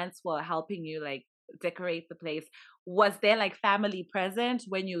her aunts were helping you like decorate the place. Was there like family present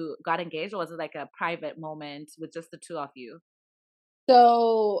when you got engaged, or was it like a private moment with just the two of you?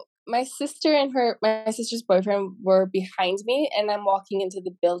 So my sister and my sister's boyfriend were behind me, and I'm walking into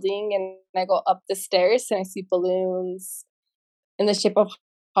the building, and I go up the stairs, and I see balloons in the shape of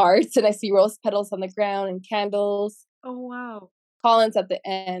hearts, and I see rose petals on the ground and candles. Oh wow. Collins at the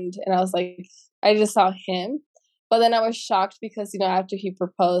end, and I was like, I just saw him, but then I was shocked because after he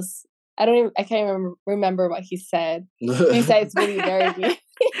proposed, I can't even remember what he said besides really married me.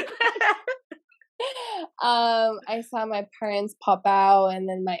 I saw my parents pop out, and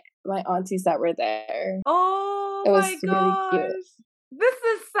then my aunties that were there. Oh It was my really gosh. cute. This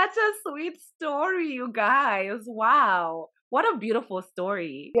is such a sweet story, you guys. Wow. What a beautiful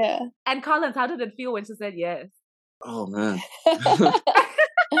story. Yeah. And Collins, how did it feel when she said yes? Oh man.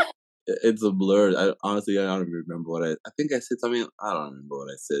 It's a blur. Honestly, I don't remember what I think I said something. I don't remember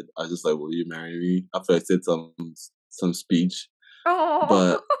what I said. I was just like, "Will you marry me?" After I said some speech, Oh.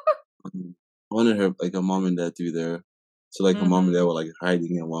 but I wanted her mom and dad to be there. So her mom and dad were like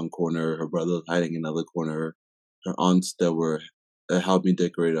hiding in one corner, her brother was hiding in another corner, her aunts that helped me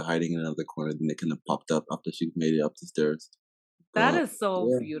decorate are hiding in another corner. Then they kind of popped up after she made it up the stairs. That But is so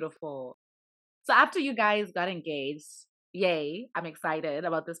yeah. beautiful. So after you guys got engaged, yay, I'm excited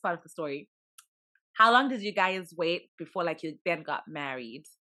about this part of the story. How long did you guys wait before you then got married?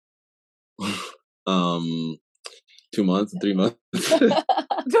 2 months, 3 months.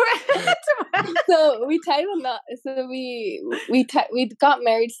 So we tied a knot. So we got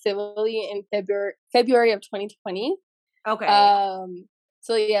married civilly in February of 2020. Okay.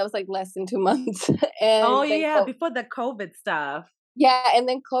 So yeah, it was like less than 2 months. And oh yeah, before the COVID stuff. Yeah, and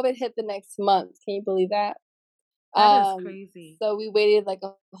then COVID hit the next month. Can you believe that? That is crazy. So we waited like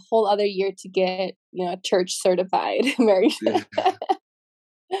a whole other year to get church certified married. Yeah.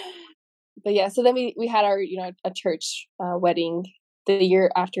 But yeah, so then we had our a church wedding the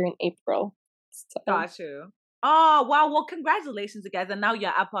year after in April. So. Got you. Oh wow! Well, congratulations, you guys! And now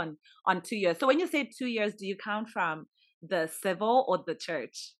you're up on 2 years. So when you say 2 years, do you count from the civil or the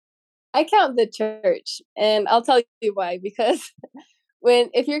church? I count the church, and I'll tell you why. Because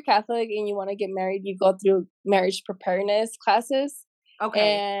if you're Catholic and you want to get married, you go through marriage preparedness classes.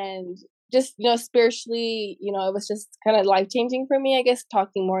 Okay. And just spiritually, it was just kind of life changing for me. I guess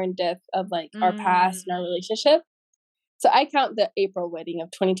talking more in depth of our past and our relationship. So I count the April wedding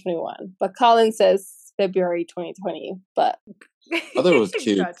of 2021, but Colin says February 2020. But I thought it was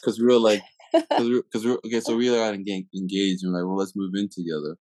cute because we were like, because we okay, so we got engaged and we're like, well, let's move in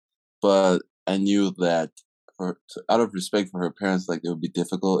together. But I knew that out of respect for her parents, it would be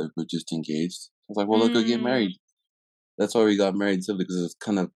difficult if we're just engaged. I was like, well, let's go get married. That's why we got married simply because it was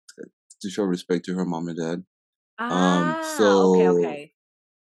kind of to show respect to her mom and dad. Okay.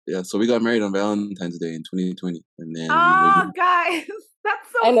 Yeah, so we got married on Valentine's Day in 2020, and then guys,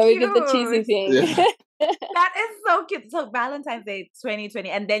 that's so I know cute. We did the cheesy thing. Yeah. That is so cute. So Valentine's Day 2020,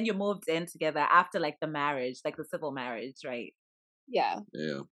 and then you moved in together after the marriage, the civil marriage, right? Yeah.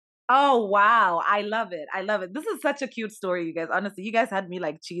 Yeah. Oh wow, I love it. I love it. This is such a cute story, you guys. Honestly, you guys had me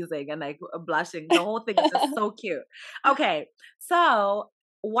cheesing and blushing. The whole thing is just so cute. Okay, so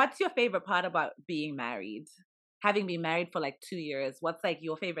what's your favorite part about being married? Having been married for 2 years, what's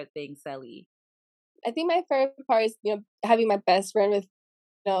your favorite thing, Sally? I think my favorite part is having my best friend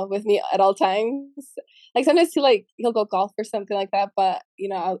with me at all times. Sometimes he'll go golf or something like that, but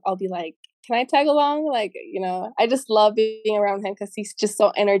I'll be like, can I tag along? I just love being around him because he's just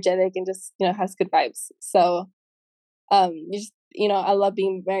so energetic and just has good vibes. So I love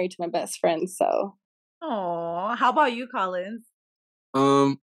being married to my best friend. So oh, how about you, Collins?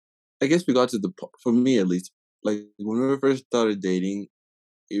 I guess we got to for me at least, when we first started dating,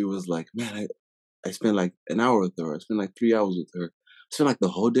 it was man, I spent an hour with her. I spent 3 hours with her. I spent the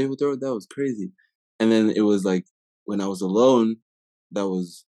whole day with her. That was crazy. And then it was when I was alone, that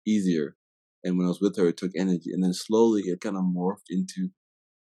was easier. And when I was with her, it took energy. And then slowly it kind of morphed into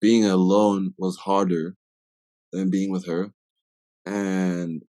being alone was harder than being with her.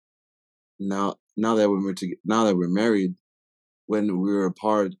 And now that we're married, when we were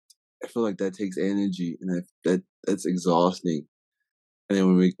apart, I feel that takes energy, and that's exhausting. And then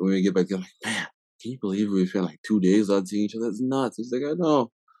when we get back, they're like, man, can you believe we spent 2 days without seeing each other? That's nuts. It's I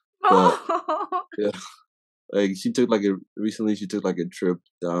know. But yeah, she took recently she took a trip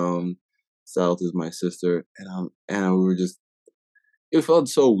down south with my sister, and we were just, it felt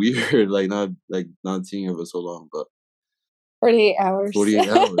so weird, not seeing her for so long, but 48 hours. 48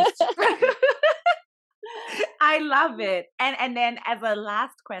 hours. I love it. And then as a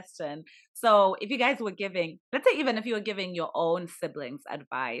last question, so if you guys were giving, let's say even if you were giving your own siblings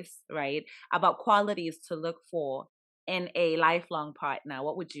advice, right, about qualities to look for in a lifelong partner,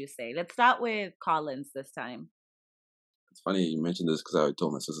 what would you say? Let's start with Collins this time. It's funny you mentioned this because I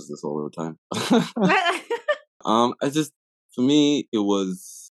told my sisters this all the time. For me, it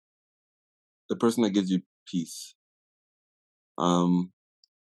was the person that gives you peace.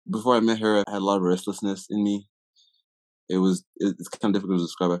 Before I met her, I had a lot of restlessness in me. It's kind of difficult to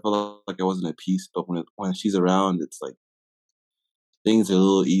describe. I felt like I wasn't at peace, but when she's around, it's like things are a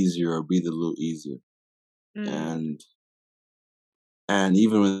little easier or breathe a little easier. And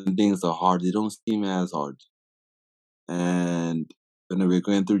even when things are hard, they don't seem as hard. And when we're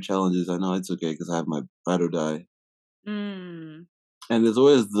going through challenges, I know it's okay because I have my ride or die. And there's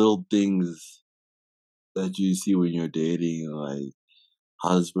always little things that you see when you're dating, like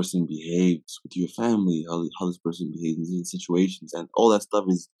how this person behaves with your family, how this person behaves in situations, and all that stuff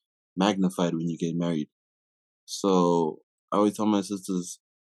is magnified when you get married. So I always tell my sisters,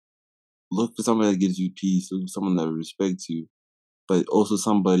 look for somebody that gives you peace, look for someone that respects you, but also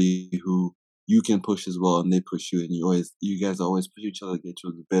somebody who you can push as well, and they push you, and you guys always push each other to get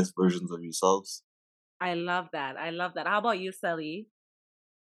to the best versions of yourselves. I love that. How about you, Sally?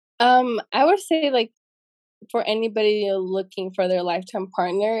 I would say, like, for anybody looking for their lifetime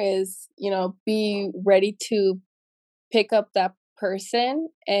partner is, be ready to pick up that person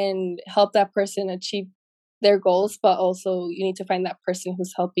and help that person achieve their goals, but also you need to find that person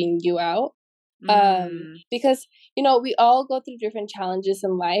who's helping you out. Because, we all go through different challenges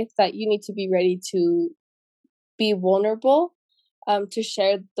in life that you need to be ready to be vulnerable, to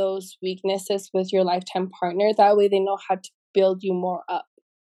share those weaknesses with your lifetime partner. That way they know how to build you more up.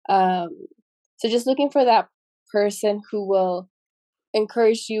 So just looking for that person who will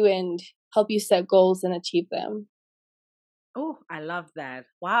encourage you and help you set goals and achieve them. Oh, I love that.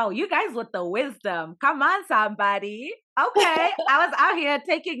 Wow, you guys with the wisdom. Come on, somebody. Okay, I was out here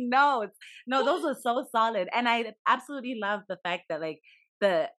taking notes. No, those were so solid. And I absolutely love the fact that, like,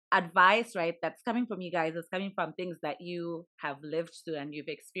 the advice, right, that's coming from you guys is coming from things that you have lived through and you've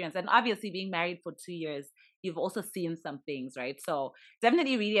experienced. And obviously being married for 2 years, you've also seen some things, right? So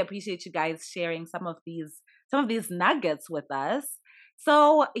definitely really appreciate you guys sharing some of these nuggets with us.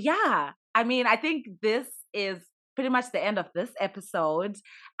 So yeah, I mean, I think this is pretty much the end of this episode.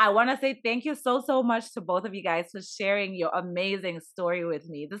 I want to say thank you so much to both of you guys for sharing your amazing story with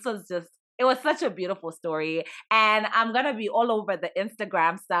me. It was such a beautiful story. And I'm going to be all over the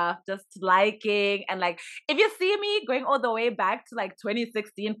Instagram stuff, just liking. And like, if you see me going all the way back to like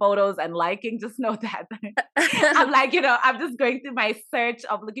 2016 photos and liking, just know that I'm like, I'm just going through my search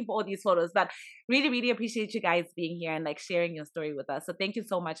of looking for all these photos. But really, really appreciate you guys being here and like sharing your story with us. So thank you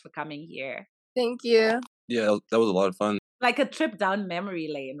so much for coming here. Thank you. Yeah, that was a lot of fun. Like a trip down memory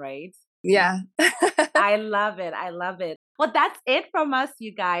lane, right? Yeah. I love it. I love it. Well, that's it from us,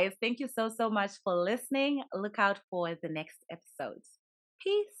 you guys. Thank you so much for listening. Look out for the next episode.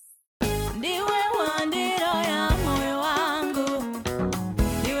 Peace. Ndiwe wandiro ya moyo wangu.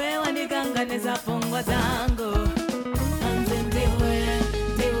 Ndiwe wandiganganiza fungwa zangu.